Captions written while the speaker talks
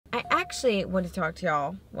I actually want to talk to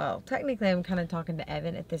y'all. Well, technically I'm kind of talking to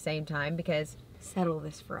Evan at the same time because settle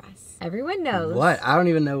this for us. Everyone knows. What? I don't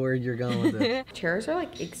even know where you're going with this. Chairs are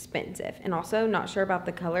like expensive, and also not sure about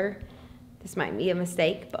the color. This might be a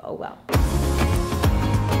mistake, but oh well.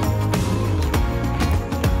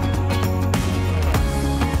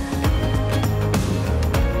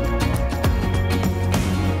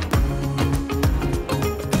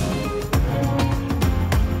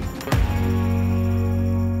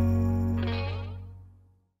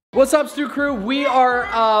 What's up, Stu Crew? We are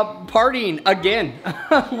partying again.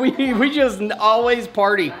 we just always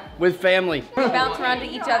party with family. We bounce around to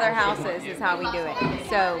each other's houses is how we do it.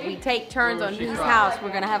 So we take turns on whose house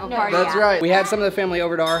we're gonna have a party That's at. right. We had some of the family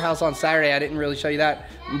over to our house on Saturday. I didn't really show you that.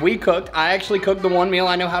 We cooked. I actually cooked the one meal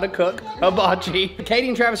I know how to cook, hibachi. Katie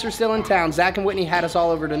and Travis are still in town. Zach and Whitney had us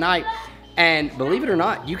all over tonight. And believe it or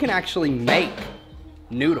not, you can actually make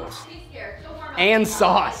noodles and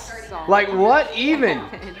sauce. Like what even?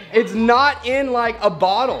 It's not in like a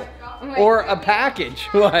bottle or a package.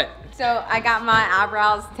 What? So I got my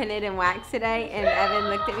eyebrows tinted and waxed today, and Evan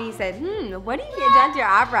looked at me and said, what do you get done to your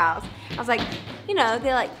eyebrows? I was like, you know,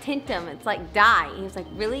 they like tint them. It's like dye. And he was like,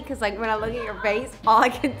 really? Because like when I look at your face, all I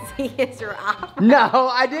can see is your eyebrows. No,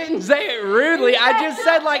 I didn't say it rudely. I just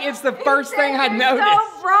said like it's the first thing I noticed.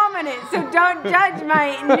 So prominent, so don't judge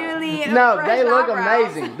my newly No, they look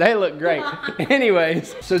eyebrows. amazing. They look great.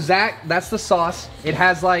 Anyways, so Zach, that's the sauce. It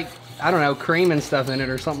has like, I don't know, cream and stuff in it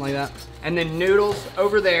or something like that. And then noodles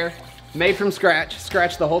over there, made from scratch.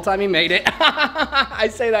 Scratch the whole time he made it. I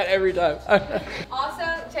say that every time. Also,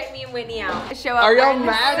 check me and Whitney out. Show up. Are y'all wearing the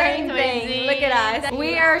mad? Same thing. Look at us.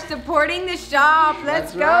 We are supporting the shop.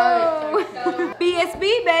 Let's go. Right.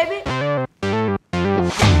 BSB, baby.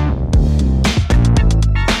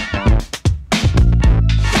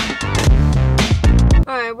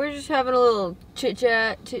 Alright, we're just having a little chit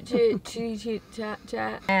chat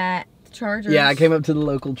at Chargers. Yeah, I came up to the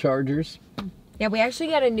local Chargers. Yeah, we actually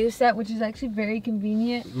got a new set, which is actually very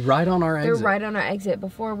convenient. Right on our exit. They're right on our exit.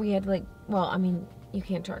 Before we had like, well, I mean, you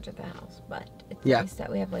can't charge at the house, but it's nice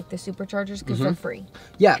that we have like the superchargers because they're free.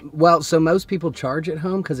 Yeah, well, so most people charge at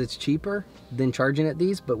home because it's cheaper than charging at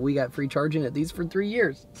these, but we got free charging at these for 3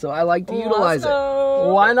 years. So I like to utilize it.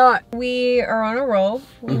 Why not? We are on a roll.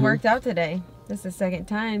 We worked out today. This is the second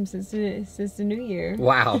time since the new year.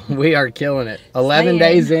 Wow, we are killing it. 11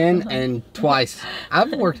 days in and twice.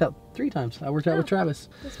 I've worked out 3 times. I worked out with Travis.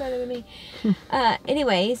 That's better than me.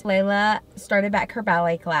 Anyways, Layla started back her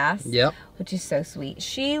ballet class. Yep. Which is so sweet.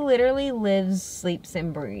 She literally lives, sleeps,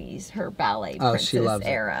 and breathes her ballet princess she loves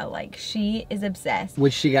era. Like, she is obsessed.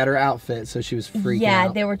 Which she got her outfit, so she was freaking out. Yeah,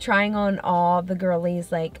 they were trying on all the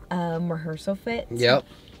girlies, like, rehearsal fits. Yep.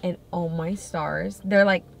 And oh my stars. They're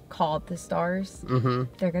like called the stars.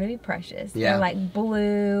 They're gonna be precious. Yeah. They're like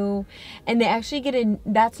blue, and they actually get in.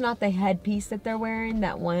 That's not the headpiece that they're wearing.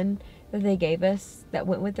 That one that they gave us that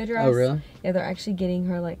went with the dress. Oh really? Yeah, they're actually getting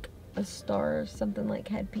her like a star or something like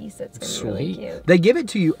headpiece. That's gonna be really cute. They give it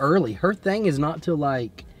to you early. Her thing is not till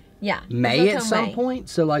like May at some point.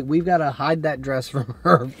 So like we've got to hide that dress from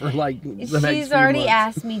her for like the next few She's already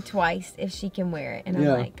months. asked me twice if she can wear it, and I'm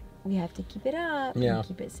like, we have to keep it up and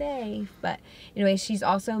keep it safe. But anyway, she's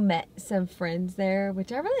also met some friends there,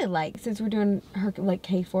 which I really like. Since we're doing her like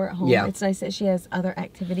K4 at home, it's nice that she has other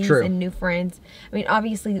activities and new friends. I mean,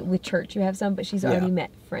 obviously with church you have some, but she's already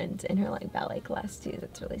met friends in her like ballet class too.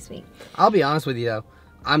 That's really sweet. I'll be honest with you though,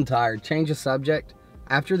 I'm tired. Change the subject.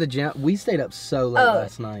 After the gym, we stayed up so late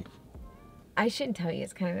last night. I shouldn't tell you.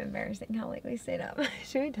 It's kind of embarrassing how late we stayed up.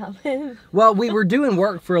 Should we tell him? Well, we were doing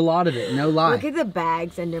work for a lot of it. No lie. Look at the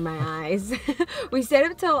bags under my eyes. We stayed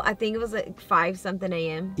up till I think it was like 5-something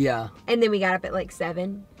a.m. Yeah. And then we got up at like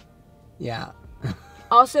 7. Yeah.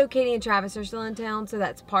 Also, Katie and Travis are still in town, so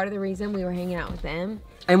that's part of the reason we were hanging out with them.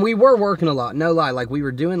 And we were working a lot, no lie. Like we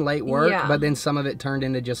were doing late work, but then some of it turned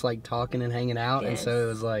into just like talking and hanging out, and so it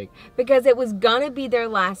was like because it was gonna be their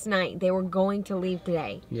last night. They were going to leave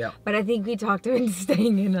today. Yeah. But I think we talked them into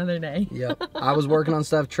staying another day. Yeah. I was working on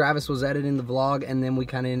stuff. Travis was editing the vlog, and then we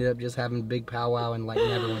kind of ended up just having a big powwow and like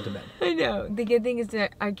never went to bed. I know. The good thing is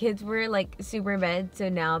that our kids were like super in bed, so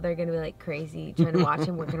now they're gonna be like crazy trying to watch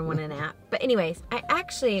and we're gonna want a nap. But anyways, I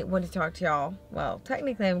actually want to talk to y'all. Well,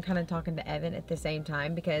 technically I'm kind of talking to Evan at the same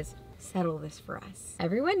time because settle this for us.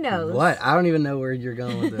 Everyone knows. What? I don't even know where you're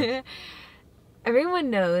going with this. Everyone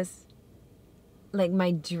knows, like,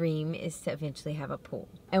 my dream is to eventually have a pool.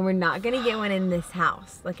 And we're not going to get one in this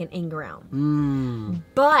house, like an in-ground.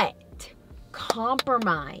 But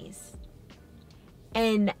compromise.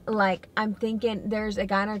 And, like, I'm thinking there's a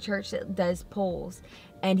guy in our church that does pools.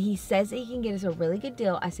 And he says that he can get us a really good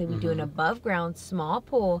deal. I said we do an above ground small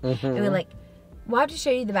pool. And we're like, we'll have to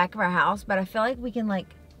show you the back of our house, but I feel like we can like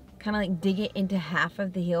kind of like dig it into half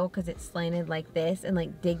of the hill because it's slanted like this, and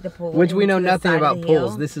like dig the pool. Which we know nothing about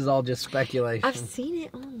pools. This is all just speculation. I've seen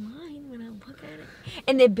it online when I look at it.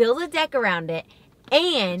 And they build a deck around it,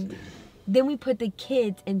 and then we put the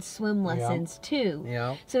kids in swim lessons too.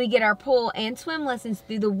 Yeah. So we get our pool and swim lessons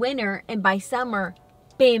through the winter, and by summer,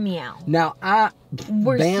 bam meow. Now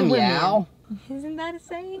we're bam swimming. meow. Isn't that a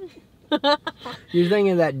saying? You're thinking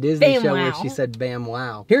of that Disney bam, show wow. where she said bam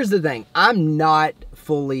wow. Here's the thing. I'm not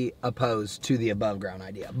fully opposed to the above ground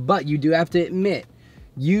idea, but you do have to admit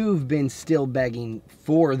you've been still begging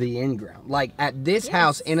for the in ground. Like at this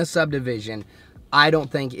house in a subdivision, I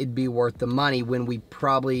don't think it'd be worth the money when we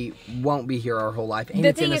probably won't be here our whole life. And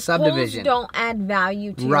it's in a subdivision. Pools don't add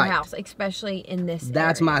value to your house, especially in this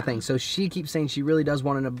That's area. my thing. So she keeps saying she really does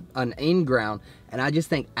want an in-ground. And I just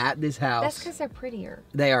think at this house... That's because they're prettier.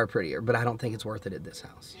 They are prettier, but I don't think it's worth it at this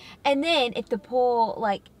house. And then if the pool,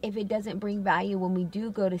 like, if it doesn't bring value when we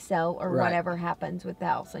do go to sell or whatever happens with the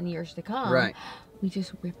house in years to come, we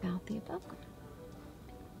just rip out the above ground.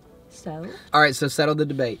 So? All right, so settle the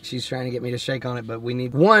debate. She's trying to get me to shake on it, but we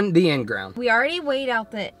need, one, the in-ground. We already weighed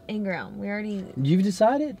out the in-ground. We already... You've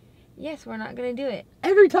decided? Yes, we're not going to do it.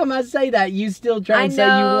 Every time I say that, you still try and say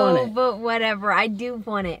you want it. But whatever. I do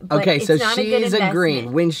want it. But okay, it's so not she's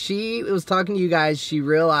agreeing. When she was talking to you guys, she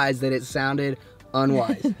realized that it sounded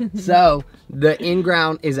unwise. So the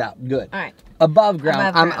in-ground is out. Good. All right. Above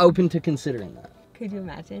ground, I'm open to considering that. Could you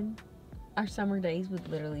imagine? Our summer days would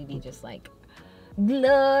literally be just like...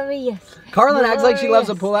 glorious. Carlin acts like she loves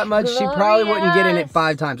the pool that much. She probably wouldn't get in it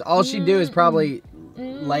 5 times. All she'd do is probably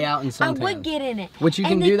lay out in suntan. I would get in it. Which you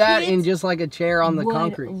can do that in just like a chair on the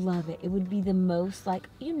concrete. I would love it. It would be the most like,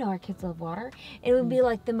 you know, our kids love water. It would be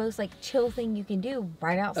like the most like chill thing you can do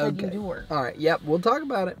right outside your door. All right. Yep. We'll talk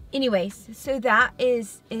about it. Anyways, so that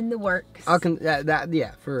is in the works.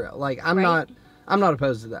 Yeah, for real. Like I'm not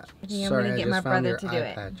opposed to that. I'm gonna get my brother to do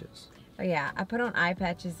it. Patches. Oh yeah, I put on eye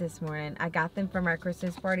patches this morning. I got them from our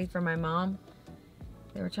Christmas party for my mom.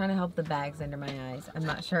 They were trying to help the bags under my eyes. I'm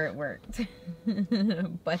not sure it worked.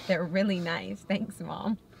 But they're really nice. Thanks,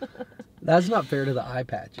 Mom. That's not fair to the eye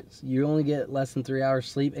patches. You only get less than 3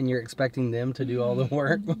 hours sleep and you're expecting them to do all the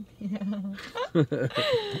work.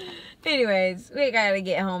 Anyways, we gotta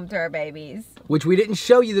get home to our babies. Which we didn't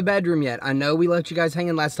show you the bedroom yet. I know we left you guys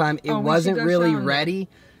hanging last time. It wasn't really ready.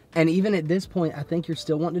 And even at this point, I think you're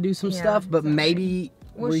still wanting to do some stuff, but maybe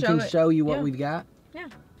we can show you what we've got. Yeah.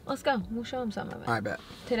 Let's go. We'll show them some of it. All right, bet.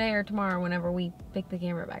 Today or tomorrow, whenever we pick the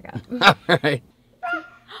camera back up. All right.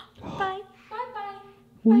 Bye. Bye-bye.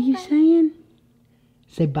 What are you saying?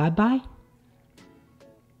 Say bye-bye.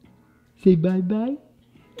 Say bye-bye.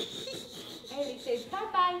 Haley says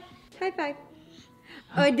bye-bye. High five.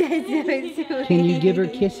 Oh, that's so sweet. Can you give her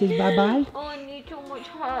kisses bye-bye? Oh, I need so much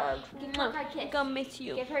hugs. Give her a kiss. Gonna miss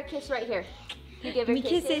you. Give her a kiss right here. You give her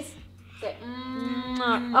kisses.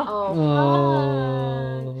 Oh.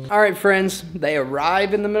 All right, friends. They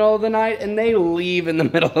arrive in the middle of the night and they leave in the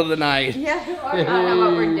middle of the night. Yeah, I don't know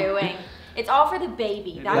what we're doing. It's all for the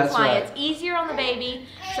baby. That's why it's easier on the baby,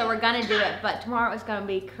 so we're gonna do it. But tomorrow it's gonna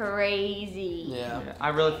be crazy. Yeah, I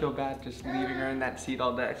really feel bad just leaving her in that seat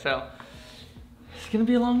all day. So it's gonna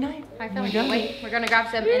be a long night. I can't wait. We're gonna grab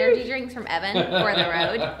some energy drinks from Evan for the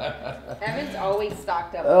road. Evan's always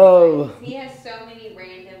stocked up. Oh. He has so many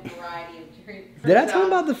random variety of drinks. Did I tell him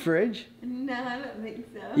about the fridge? No, I don't think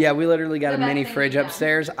so. Yeah, we literally got a mini fridge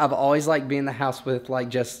upstairs. I've always liked being in the house with like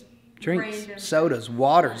just drinks, sodas,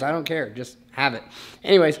 waters. I don't care. Just have it.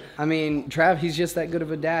 Anyways, I mean, Trav, he's just that good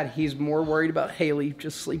of a dad. He's more worried about Haley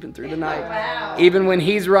just sleeping through the night. Wow. Even when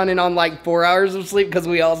he's running on like 4 hours of sleep because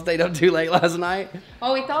we all stayed up too late last night.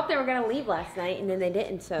 Well, we thought they were going to leave last night, and then they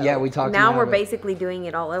didn't, so. Yeah, we talked Now them we're out of it. basically doing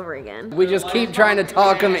it all over again. We just keep trying to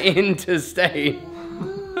talk them into staying.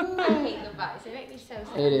 I hate the vibes. They make me so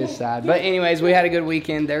sad. It is sad. But anyways, we had a good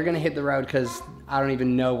weekend. They're going to hit the road because I don't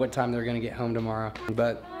even know what time they're going to get home tomorrow.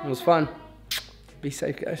 But it was fun. Be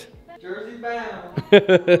safe, guys. Jersey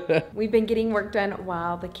bound. We've been getting work done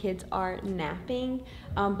while the kids are napping,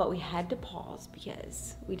 but we had to pause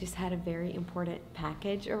because we just had a very important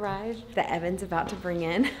package arrive that Evan's about to bring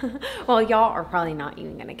in. Well, y'all are probably not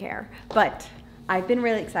even gonna care, but I've been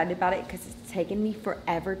really excited about it because it's taken me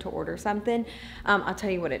forever to order something. I'll tell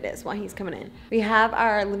you what it is while he's coming in. We have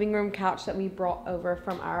our living room couch that we brought over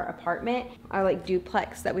from our apartment, our like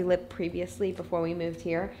duplex that we lived previously before we moved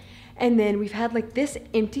here. And then we've had like this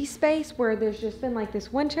empty space where there's just been like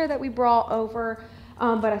this one chair that we brought over.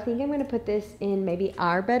 But I think I'm gonna put this in maybe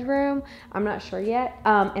our bedroom. I'm not sure yet.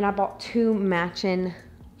 And I bought 2 matching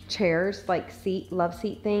chairs, like love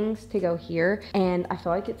seat things to go here. And I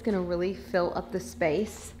feel like it's gonna really fill up the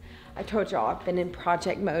space. I told y'all I've been in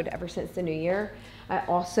project mode ever since the new year. I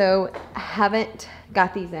also haven't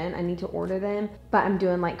got these in. I need to order them, but I'm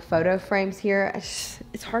doing like photo frames here.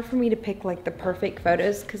 It's hard for me to pick like the perfect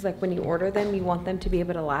photos because like when you order them, you want them to be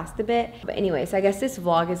able to last a bit. But anyways, I guess this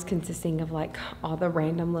vlog is consisting of like all the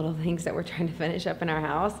random little things that we're trying to finish up in our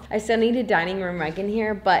house. I still need a dining room rug in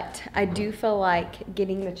here, but I do feel like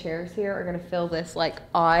getting the chairs here are gonna fill this like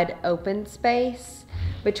odd open space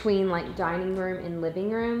between like dining room and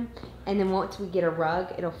living room. And then once we get a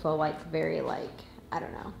rug, it'll feel like very like, I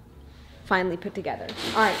don't know, finally put together.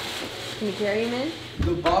 All right, can you carry them in?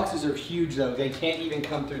 The boxes are huge though. They can't even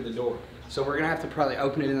come through the door. So we're gonna have to probably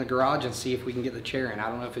open it in the garage and see if we can get the chair in. I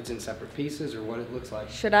don't know if it's in separate pieces or what it looks like.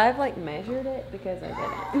 Should I have like measured it? Because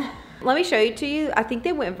I didn't. Let me show you to you. I think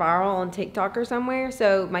they went viral on TikTok or somewhere.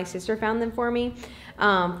 So my sister found them for me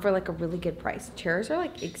for like a really good price. Chairs are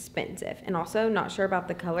like expensive, and also not sure about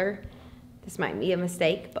the color. This might be a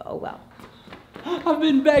mistake, but oh well. I've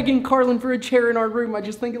been begging Carlin for a chair in our room. I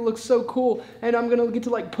just think it looks so cool, and I'm gonna get to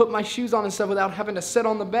like put my shoes on and stuff without having to sit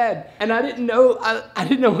on the bed. And I didn't know I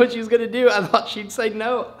didn't know what she was gonna do. I thought she'd say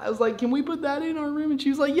no. I was like, can we put that in our room? And she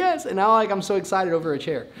was like, yes. And now like I'm so excited over a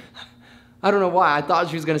chair. I don't know why. I thought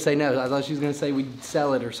she was gonna say no. I thought she was gonna say we'd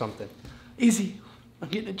sell it or something. Izzy, I'm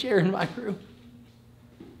getting a chair in my room.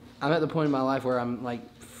 I'm at the point in my life where I'm like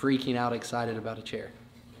freaking out excited about a chair.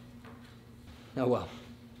 Oh well.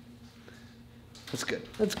 That's good.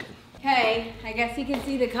 That's good. Okay, I guess you can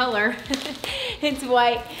see the color. It's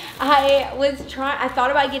white. I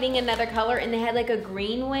thought about getting another color, and they had like a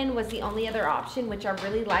green one was the only other option, which I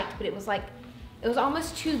really liked, but it was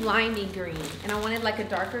almost too limey green, and I wanted like a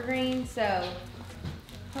darker green, so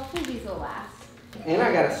hopefully these will last. And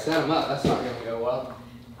I gotta set them up. That's not gonna go well.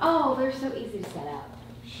 Oh, they're so easy to set up.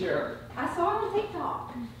 Sure. I saw it on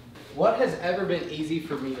TikTok. What has ever been easy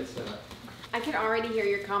for me to set up? I can already hear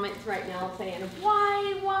your comments right now saying,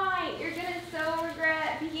 why? You're gonna so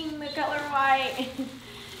regret picking the color white.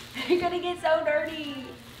 You're gonna get so dirty.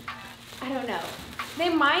 I don't know. They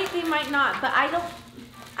might not, but I don't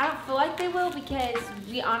feel like they will because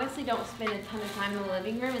we honestly don't spend a ton of time in the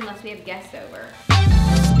living room unless we have guests over.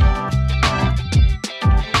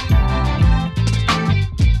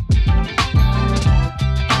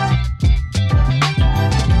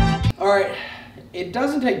 All right. It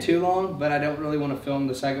doesn't take too long, but I don't really want to film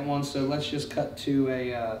the second one, so let's just cut to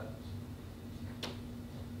a,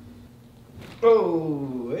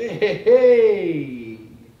 Oh, hey!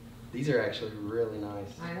 These are actually really nice.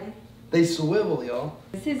 Are they? They swivel, y'all.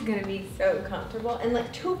 This is gonna be so comfortable, and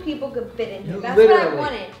like 2 people could fit in here. That's Literally. what I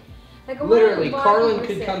wanted. Like Literally, Carlin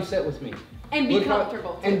could come sit with me. And be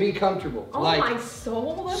comfortable. And be comfortable. Oh like, my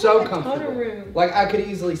soul, that's so like a comfortable. ton of room. Like I could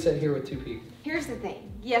easily sit here with 2 people. Here's the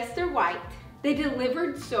thing. Yes, they're white. They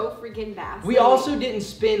delivered so freaking fast. We also didn't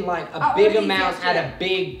spend like a big amount at a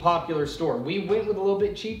big popular store. We went with a little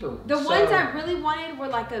bit cheaper. The ones I really wanted were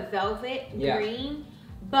like a velvet green,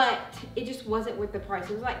 but it just wasn't worth the price.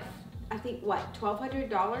 It was like, I think what,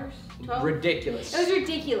 $1,200? Ridiculous. It was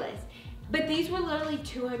ridiculous. But these were literally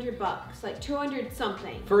 $200, like 200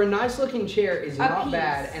 something. For a nice looking chair is not piece.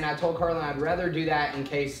 bad, and I told Carlin I'd rather do that in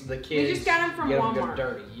case the kids We just got them from Walmart.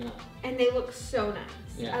 Dirty, you know. And they look so nice.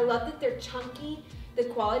 Yeah. I love that they're chunky. The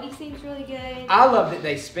quality seems really good. I love that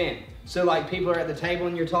they spin. So like people are at the table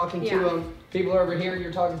and you're talking to them. People are over here,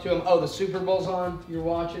 you're talking to them. Oh, the Super Bowl's on, you're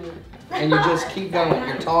watching it. And you just keep going.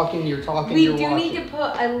 You're talking, you're watching. We do need to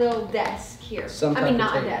put a little desk here. I mean,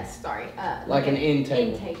 not a desk, sorry. Like an end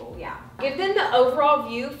table. End table, yeah. Give them the overall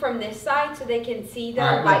view from this side so they can see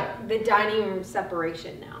the dining room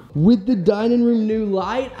separation now. With the dining room new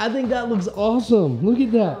light, I think that looks awesome. Look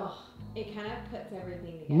at that. Oh, it kind of puts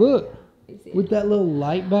everything together. Look, with that little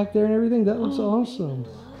light back there and everything, that looks awesome.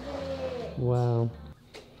 Wow.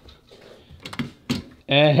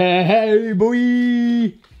 Hey,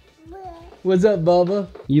 boy. What's up, Bubba?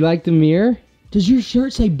 You like the mirror? Does your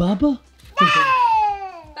shirt say Bubba? Bubba.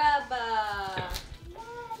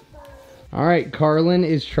 All right, Carlin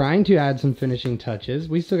is trying to add some finishing touches.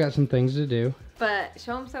 We still got some things to do. But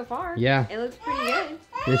show them so far. Yeah. It looks pretty good.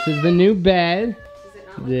 This is the new bed. Does it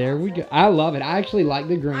not There we go. I love it. I actually like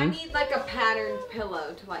the green. I need like a patterned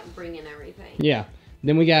pillow to like bring in everything. Yeah.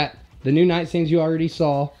 Then we got the new nightstands you already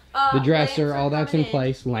saw. The dresser, all that's in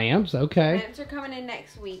place. Lamps, okay. Lamps are coming in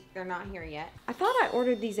next week. They're not here yet. I thought I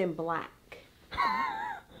ordered these in black.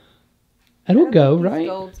 That'll go, right?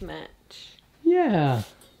 Golds match. Yeah.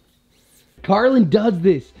 Carlin does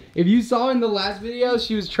this. If you saw in the last video,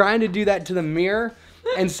 she was trying to do that to the mirror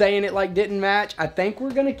and saying it like didn't match. I think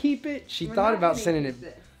we're gonna keep it. She thought about sending it.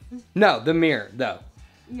 No, the mirror though.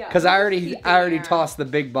 Yeah. Because I already tossed the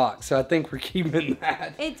big box, so I think we're keeping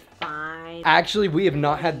that. It's fine. Actually, we have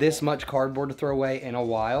not had this much cardboard to throw away in a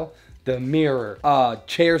while. The mirror,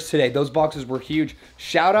 chairs today, those boxes were huge.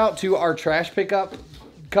 Shout out to our trash pickup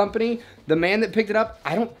company. The man that picked it up,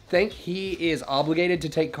 I don't think he is obligated to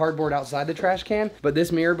take cardboard outside the trash can, but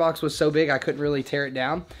this mirror box was so big I couldn't really tear it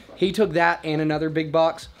down. He took that and another big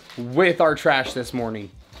box with our trash this morning.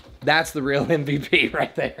 That's the real MVP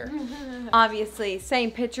right there. Obviously,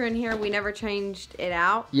 same picture in here. We never changed it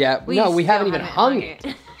out. Yeah, we haven't even hung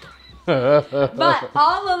it. But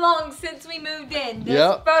all along since we moved in,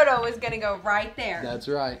 this photo is going to go right there. That's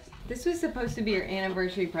right. This was supposed to be your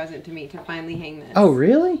anniversary present to me to finally hang this. Oh,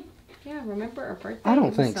 really? Yeah, remember our birthday? I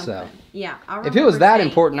don't think so. Yeah, if it was that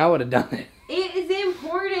important, I would have done it. It is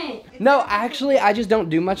important. No, actually, I just don't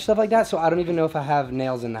do much stuff like that, so I don't even know if I have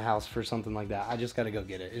nails in the house for something like that. I just got to go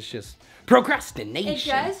get it. It's just procrastination.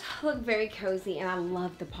 It does look very cozy, and I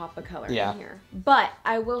love the pop of color in here. But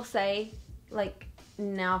I will say, like,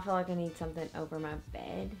 now I feel like I need something over my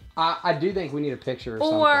bed. I do think we need a picture or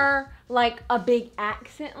something. Or, like, a big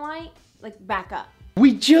accent light, like, back up.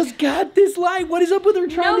 We just got this light. What is up with her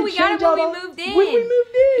trying to change No, we got it when we moved in. When we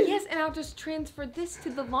moved in. Yes, and I'll just transfer this to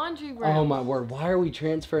the laundry room. Oh my word, why are we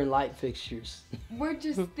transferring light fixtures? We're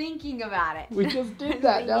just thinking about it. We just did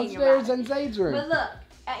that downstairs in Zade's room. But look,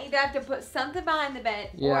 I either have to put something behind the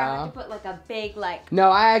bed or I have to put like a big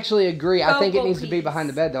No, I actually agree. I think it needs to be behind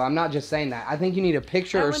the bed though. I'm not just saying that. I think you need a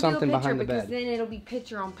picture or something behind the bed. Because then it'll be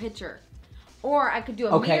picture on picture. Or I could do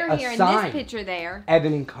a mirror here and this picture there.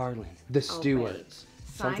 Evan and Carlin, the Stewarts.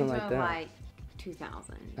 Something Signs like that. Like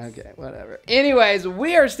 2000. Okay, whatever. Anyways,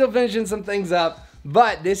 we are still finishing some things up,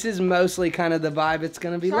 but this is mostly kind of the vibe it's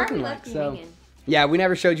gonna be looking like. So, yeah, we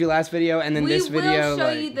never showed you last video, and then this video. We will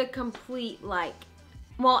show you the complete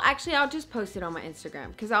Well, actually, I'll just post it on my Instagram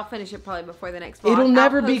because I'll finish it probably before the next vlog. It'll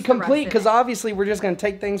never be complete because obviously we're just gonna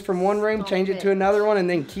take things from one room, change it to another one, and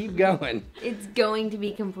then keep going. It's going to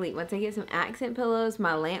be complete once I get some accent pillows.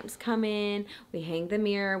 My lamps come in. We hang the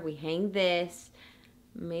mirror. We hang this.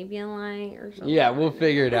 Maybe a light or something. Yeah, we'll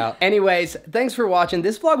figure it out. Anyways, thanks for watching.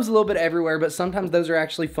 This vlog was a little bit everywhere, but sometimes those are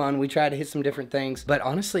actually fun. We tried to hit some different things, but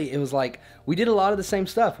honestly, it was like, we did a lot of the same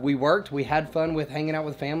stuff. We worked, we had fun with hanging out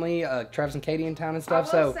with family, Travis and Katie in town and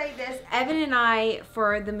stuff. I will say this, Evan and I,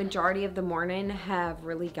 for the majority of the morning, have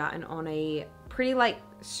really gotten on a pretty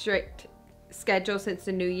strict schedule since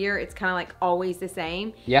the new year. It's kind of like always the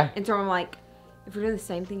same. Yeah. And so I'm like, if we're doing the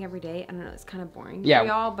same thing every day, I don't know, it's kind of boring for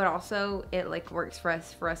y'all, but also it works for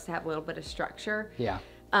us to have a little bit of structure. Yeah.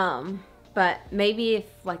 But maybe if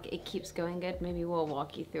it keeps going good, maybe we'll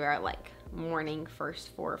walk you through our morning first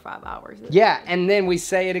 4 or 5 hours. Yeah, and then we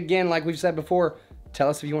say it again like we've said before. Tell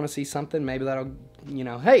us if you want to see something. Maybe that'll,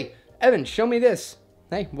 hey, Evan, show me this.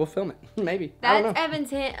 Hey, we'll film it. Maybe. That's Evan's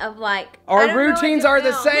hint of our routines are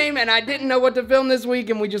the same, and I didn't know what to film this week,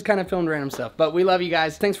 and we just kind of filmed random stuff. But we love you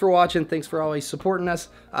guys. Thanks for watching. Thanks for always supporting us.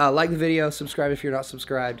 Like the video. Subscribe if you're not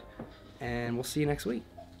subscribed. And we'll see you next week.